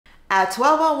At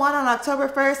 12:01 on October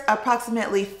 1st,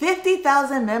 approximately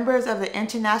 50,000 members of the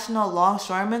International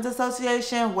Longshoremen's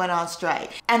Association went on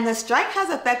strike. And the strike has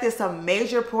affected some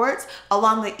major ports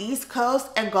along the East Coast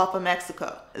and Gulf of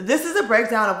Mexico. This is a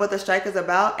breakdown of what the strike is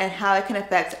about and how it can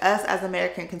affect us as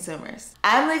American consumers.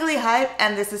 I'm Legally Hype,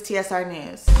 and this is TSR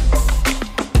News.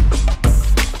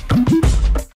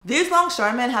 These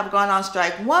longshoremen have gone on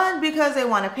strike, one, because they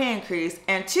want a pay increase,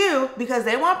 and two, because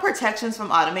they want protections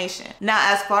from automation. Now,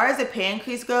 as far as the pay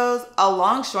increase goes, a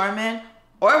longshoreman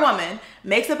or woman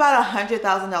makes about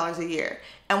 $100,000 a year.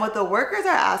 And what the workers are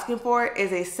asking for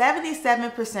is a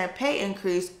 77% pay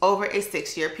increase over a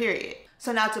 6-year period.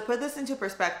 So now to put this into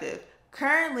perspective,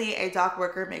 currently a dock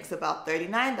worker makes about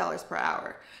 $39 per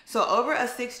hour. So over a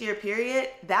 6-year period,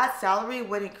 that salary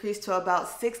would increase to about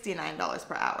 $69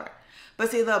 per hour. But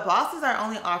see, the bosses are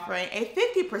only offering a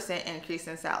 50% increase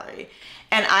in salary.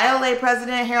 And ILA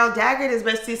President Harold Daggett is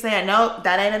basically saying, nope,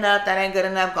 that ain't enough, that ain't good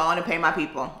enough, go on and pay my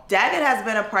people. Daggett has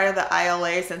been a part of the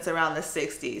ILA since around the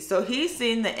 60s. So he's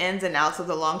seen the ins and outs of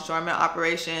the longshoremen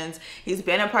operations. He's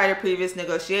been a part of previous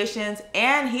negotiations,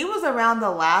 and he was around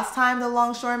the last time the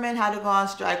longshoremen had to go on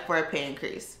strike for a pay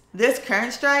increase. This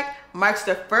current strike marks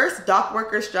the first dock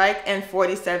worker strike in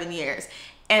 47 years.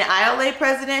 And ILA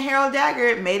President Harold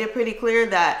Daggett made it pretty clear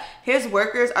that his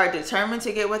workers are determined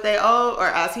to get what they owe, or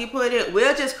as he put it,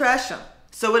 we'll just crush them.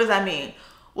 So what does that mean?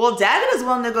 Well, Daggett is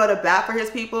willing to go to bat for his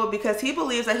people because he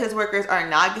believes that his workers are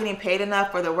not getting paid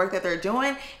enough for the work that they're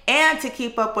doing and to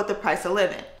keep up with the price of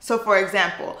living. So for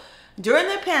example, during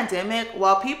the pandemic,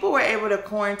 while people were able to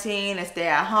quarantine and stay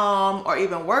at home or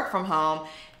even work from home,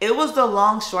 it was the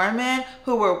longshoremen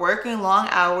who were working long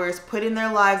hours, putting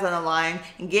their lives on the line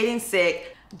and getting sick,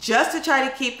 just to try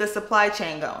to keep the supply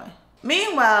chain going.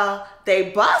 Meanwhile,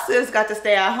 they bosses got to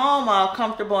stay at home all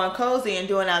comfortable and cozy and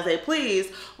doing as they please,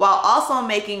 while also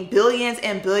making billions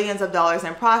and billions of dollars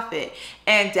in profit.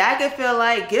 And Daggett feel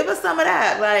like, give us some of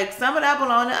that, like some of that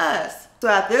belong to us. So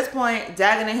at this point,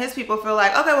 Daggett and his people feel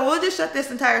like, okay, well, we'll just shut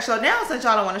this entire show down since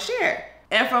y'all don't want to share.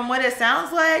 And from what it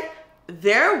sounds like,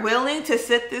 they're willing to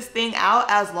sit this thing out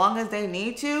as long as they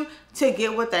need to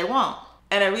get what they want.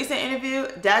 In a recent interview,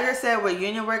 Daggett said what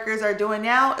union workers are doing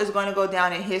now is going to go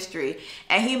down in history.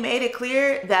 And he made it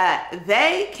clear that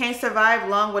they can't survive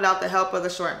long without the help of the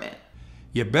shoremen.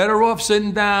 You're better off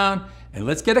sitting down and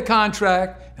let's get a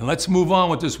contract and let's move on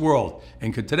with this world.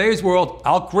 In today's world,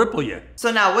 I'll cripple you. So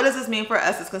now what does this mean for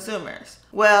us as consumers?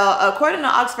 Well, according to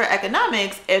Oxford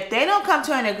Economics, if they don't come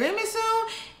to an agreement soon,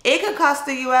 it could cost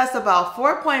the US about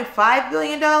 $4.5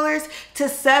 billion to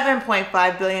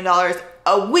 $7.5 billion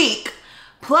a week,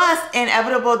 plus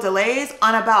inevitable delays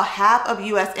on about half of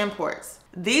US imports.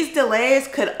 These delays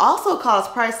could also cause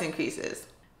price increases.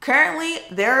 Currently,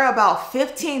 there are about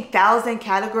 15,000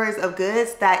 categories of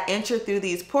goods that enter through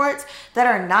these ports that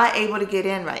are not able to get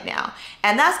in right now.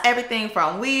 And that's everything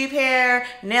from weave hair,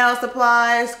 nail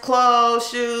supplies, clothes,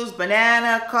 shoes,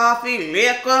 banana, coffee,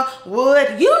 liquor,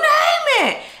 wood, you name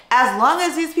it. As long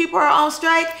as these people are on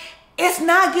strike, it's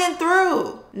not getting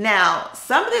through. Now,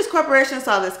 some of these corporations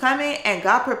saw this coming and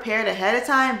got prepared ahead of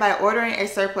time by ordering a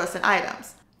surplus in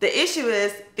items. The issue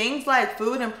is things like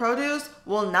food and produce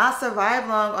will not survive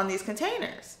long on these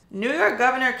containers. New York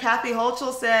Governor Kathy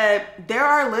Hochul said there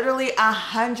are literally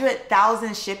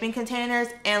 100,000 shipping containers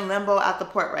in limbo at the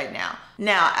port right now.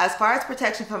 Now, as far as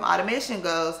protection from automation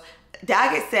goes,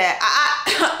 Daggett said,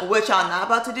 what y'all not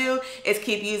about to do is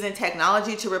keep using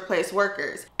technology to replace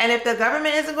workers. And if the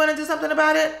government isn't going to do something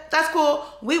about it, that's cool,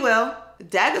 we will.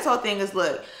 Daggett's whole thing is,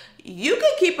 look, you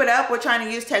can keep it up with trying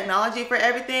to use technology for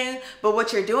everything, but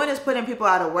what you're doing is putting people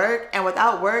out of work, and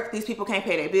without work, these people can't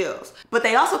pay their bills. But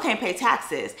they also can't pay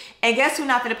taxes. And guess who's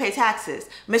not gonna pay taxes?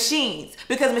 Machines,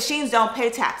 because machines don't pay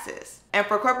taxes. And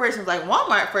for corporations like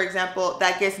Walmart, for example,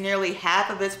 that gets nearly half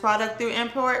of its product through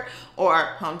import, or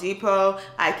Home Depot,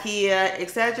 Ikea,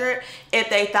 etc. If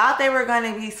they thought they were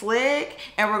gonna be slick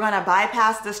and were gonna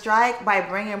bypass the strike by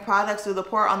bringing products through the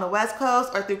port on the West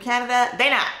Coast or through Canada, they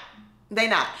not. They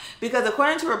not. Because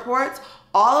according to reports,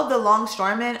 all of the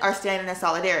longshoremen are standing in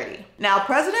solidarity. Now,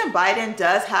 President Biden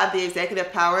does have the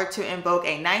executive power to invoke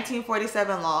a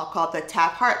 1947 law called the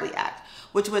Taft-Hartley Act,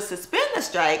 which would suspend the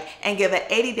strike and give an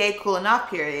 80-day cooling off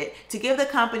period to give the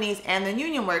companies and the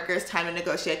union workers time to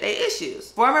negotiate their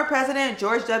issues. Former President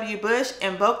George W. Bush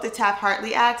invoked the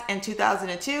Taft-Hartley Act in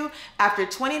 2002 after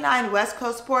 29 West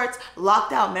Coast ports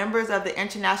locked out members of the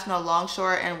International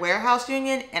Longshore and Warehouse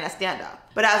Union in a standoff.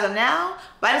 But as of now,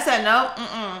 Biden said, no,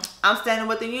 I'm standing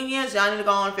with the unions, y'all need to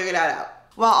go on and figure that out.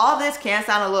 While all this can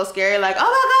sound a little scary, like, oh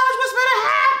my gosh, what's gonna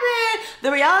happen?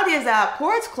 The reality is that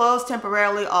ports close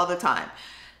temporarily all the time.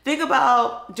 Think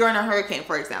about during a hurricane,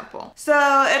 for example. So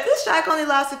if this strike only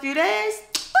lasts a few days,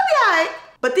 we'll be all right.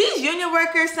 But these union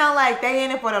workers sound like they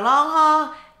in it for the long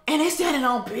haul, and they standing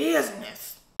on business.